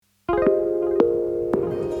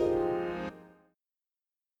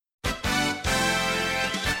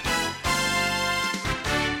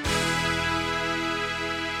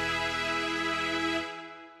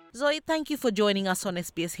Zoe, thank you for joining us on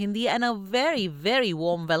SBS Hindi and a very, very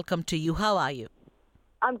warm welcome to you. How are you?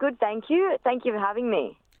 I'm good, thank you. Thank you for having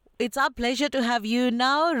me. It's our pleasure to have you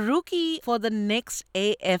now, rookie for the next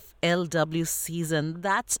AFLW season.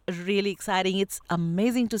 That's really exciting. It's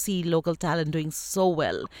amazing to see local talent doing so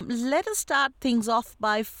well. Let us start things off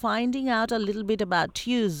by finding out a little bit about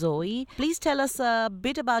you, Zoe. Please tell us a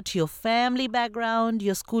bit about your family background,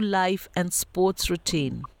 your school life, and sports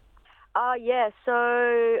routine.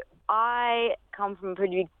 So I come from a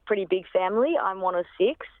pretty big family. I'm one of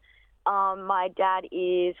six. My dad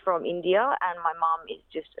is from India and my mum is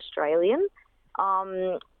just Australian.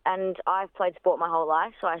 And I've played sport my whole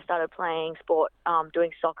life, so I started playing sport,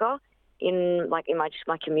 doing soccer in my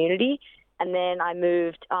community, and then I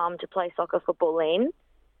moved to play soccer for Bulleen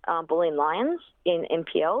Lions in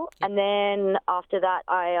NPL, and then after that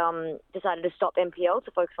I decided to stop NPL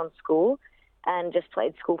to focus on school and just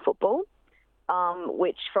played school football,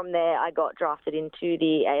 which from there I got drafted into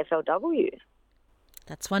the AFLW.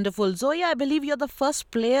 That's wonderful. Zoe, I believe you're the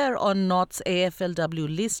first player on North's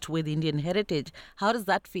AFLW list with Indian heritage. How does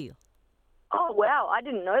that feel? Oh, wow. I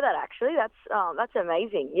didn't know that, actually. That's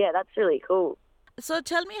amazing. Yeah, that's really cool. So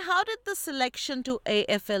tell me, how did the selection to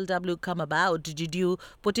AFLW come about? Did you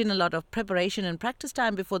put in a lot of preparation and practice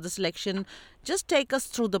time before the selection? Just take us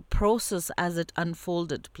through the process as it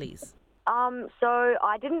unfolded, please. So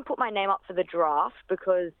I didn't put my name up for the draft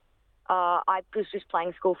because I was just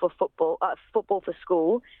playing football for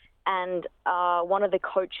school, and one of the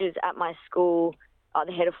coaches at my school,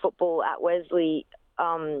 the head of football at Wesley,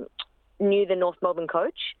 knew the North Melbourne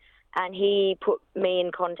coach, and he put me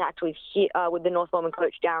in contact with the North Melbourne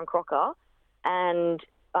coach, Darren Crocker, and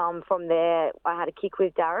from there I had a kick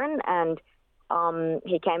with Darren, and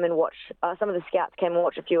he came and watched, some of the scouts came and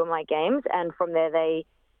watched a few of my games, and from there they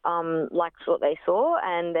liked what they saw,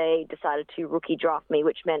 and they decided to rookie draft me,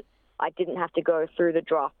 which meant I didn't have to go through the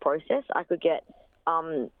draft process. I could get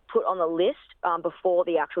put on the list before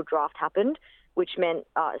the actual draft happened, which meant,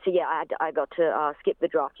 I got to skip the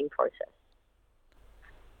drafting process.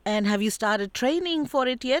 And have you started training for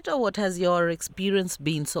it yet, or what has your experience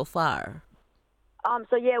been so far?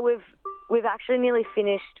 We've actually nearly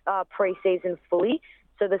finished pre-season fully.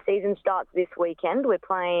 So the season starts this weekend. We're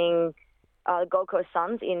playing Gold Coast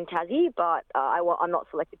Suns in Tassie, but I'm not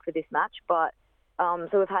selected for this match, but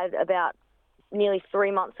so we've had about nearly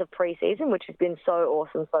 3 months of pre-season, which has been so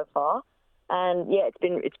awesome so far. And yeah,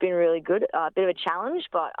 it's been really good. A bit of a challenge,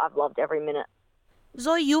 but I've loved every minute.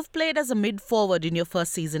 Zoe, you've played as a mid-forward in your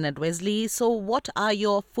first season at Wesley. So what are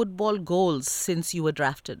your football goals since you were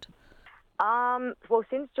drafted?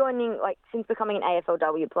 Since becoming an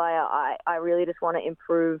AFLW player, I really just want to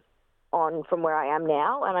improve on from where I am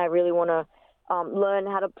now, and I really want to learn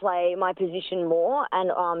how to play my position more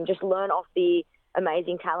and just learn off the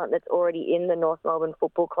amazing talent that's already in the North Melbourne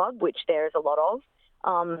Football Club, which there is a lot of.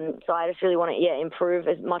 So I just really want to improve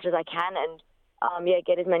as much as I can and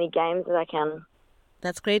get as many games as I can.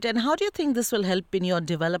 That's great. And how do you think this will help in your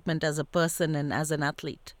development as a person and as an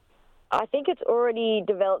athlete? I think it's already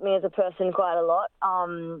developed me as a person quite a lot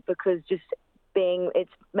because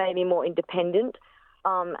it's made me more independent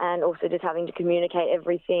and also just having to communicate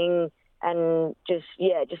everything and just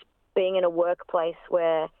being in a workplace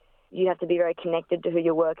where you have to be very connected to who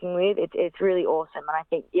you're working with. It's really awesome. And I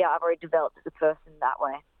think, I've already developed as a person that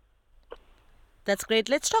way. That's great.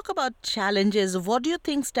 Let's talk about challenges. What do you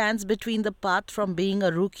think stands between the path from being a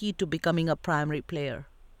rookie to becoming a primary player?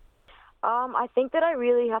 I think that I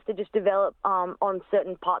really have to just develop on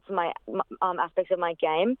certain parts of my aspects of my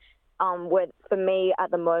game. Where for me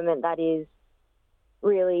at the moment, that is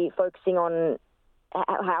really focusing on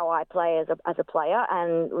how I play as a player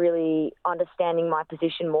and really understanding my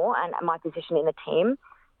position more and my position in the team.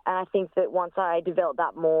 And I think that once I develop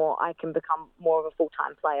that more, I can become more of a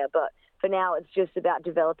full-time player. But for now, it's just about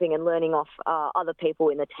developing and learning off other people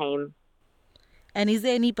in the team. And is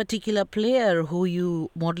there any particular player who you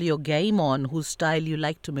model your game on, whose style you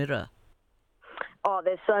like to mirror? Oh,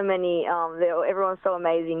 there's so many. Everyone's so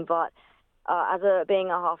amazing. But being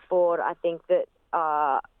a half forward, I think that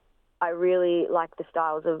I really like the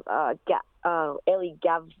styles of Ellie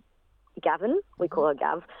Gavin. We call her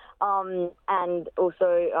Gav. And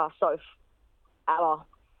also Soph Alla.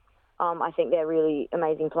 I think they're really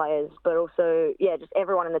amazing players. But also, just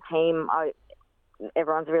everyone in the team,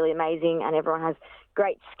 everyone's really amazing and everyone has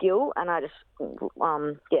great skill. And I just,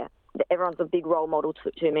 everyone's a big role model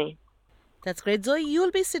to me. That's great. Zoe,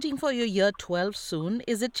 you'll be sitting for your year 12 soon.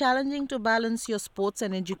 Is it challenging to balance your sports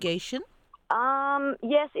and education?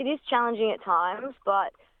 Yes, it is challenging at times,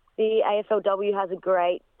 but the AFLW has a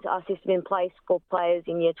great system in place for players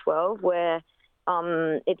in year 12 where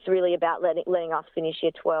it's really about letting us finish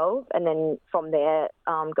year 12, and then from there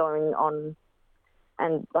going on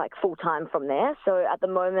and like full time from there. So at the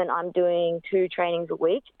moment, I'm doing 2 trainings a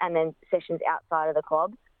week and then sessions outside of the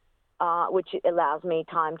club, which allows me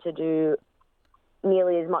time to do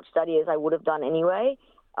nearly as much study as I would have done anyway.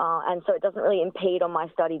 And so it doesn't really impede on my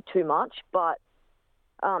study too much. But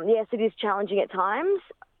yes, it is challenging at times,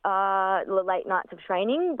 the late nights of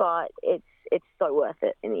training, but it's so worth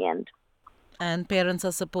it in the end. And parents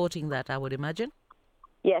are supporting that, I would imagine.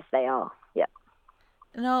 Yes, they are. Yeah.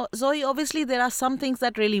 Now, Zoe, obviously there are some things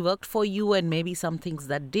that really worked for you and maybe some things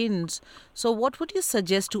that didn't. So what would you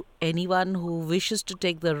suggest to anyone who wishes to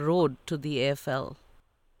take the road to the AFL?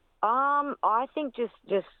 I think just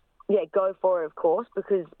go for it, of course,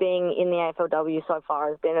 because being in the AFLW so far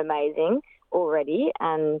has been amazing already,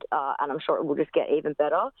 and I'm sure it will just get even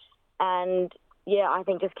better. And yeah, I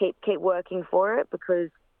think just keep working for it, because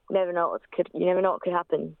you never know what could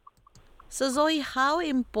happen. So Zoe, how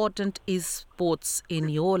important is sports in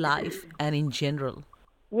your life and in general?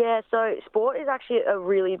 Yeah, so sport is actually a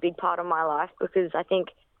really big part of my life, because I think,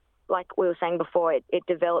 like we were saying before, it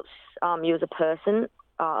develops you as a person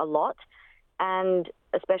a lot. And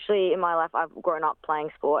especially in my life, I've grown up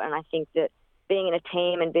playing sport, and I think that being in a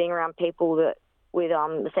team and being around people that with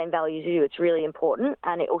the same values as you, it's really important.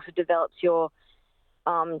 And it also develops your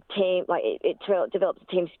team, like it develops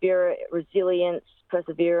team spirit, resilience,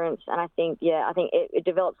 perseverance, and I think it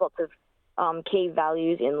develops lots of key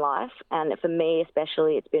values in life. And for me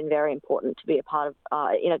especially, it's been very important to be a part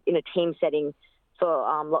of in a team setting for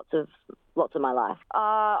lots of my life.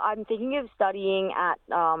 I'm thinking of studying at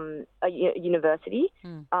a university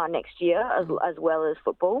next year, as well as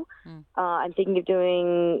football. I'm thinking of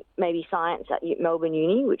doing maybe science at Melbourne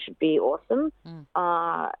Uni, which would be awesome.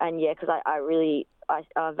 And yeah, because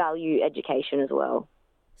I value education as well.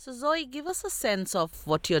 So Zoe, give us a sense of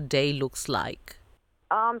what your day looks like.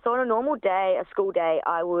 So on a normal day, a school day,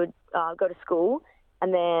 I would go to school,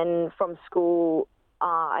 and then from school,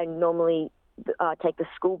 I normally take the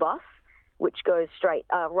school bus, which goes straight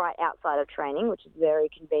right outside of training, which is very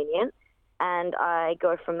convenient. And I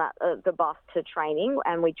go from the bus to training,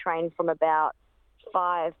 and we train from about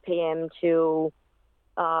 5 p.m. till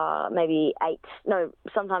maybe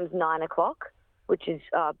sometimes 9 o'clock, which is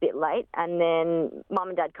a bit late. And then mum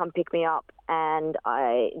and dad come pick me up, and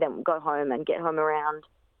I then go home and get home around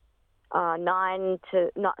 9:15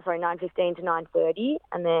 to 9:30,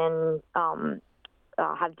 and then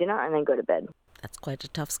have dinner and then go to bed. That's quite a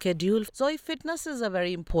tough schedule. Zoe, fitness is a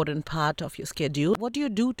very important part of your schedule. What do you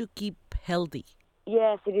do to keep healthy?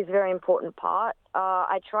 Yes, it is a very important part.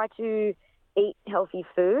 I try to eat healthy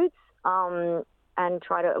foods and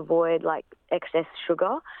try to avoid like excess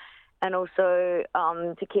sugar. And also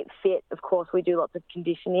to keep fit, of course, we do lots of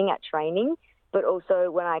conditioning at training. But also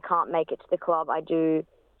when I can't make it to the club, I do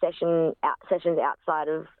sessions outside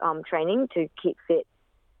of training to keep fit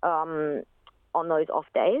on those off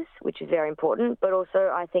days, which is very important. But also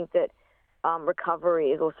I think that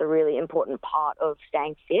recovery is also a really important part of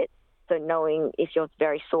staying fit. So knowing if you're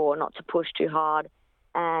very sore, not to push too hard,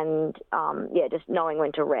 and just knowing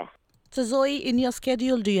when to rest. So Zoe, in your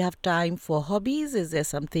schedule, do you have time for hobbies? Is there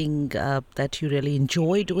something that you really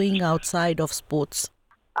enjoy doing outside of sports?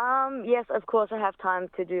 Yes, of course I have time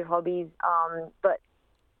to do hobbies, but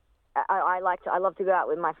I love to go out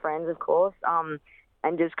with my friends, of course,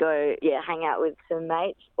 and just go hang out with some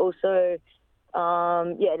mates. Also,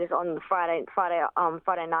 just on Friday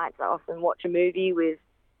nights I often watch a movie with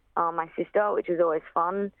my sister, which is always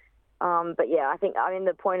fun. But yeah, I think I'm in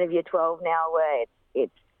the point of year 12 now where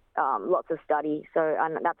it's lots of study,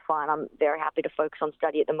 and that's fine. I'm very happy to focus on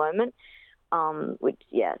study at the moment, so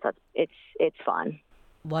it's fine.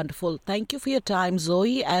 Wonderful. Thank you for your time,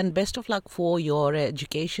 Zoe, and best of luck for your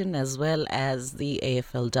education as well as the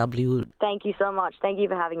AFLW. Thank you so much. Thank you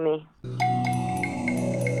for having me.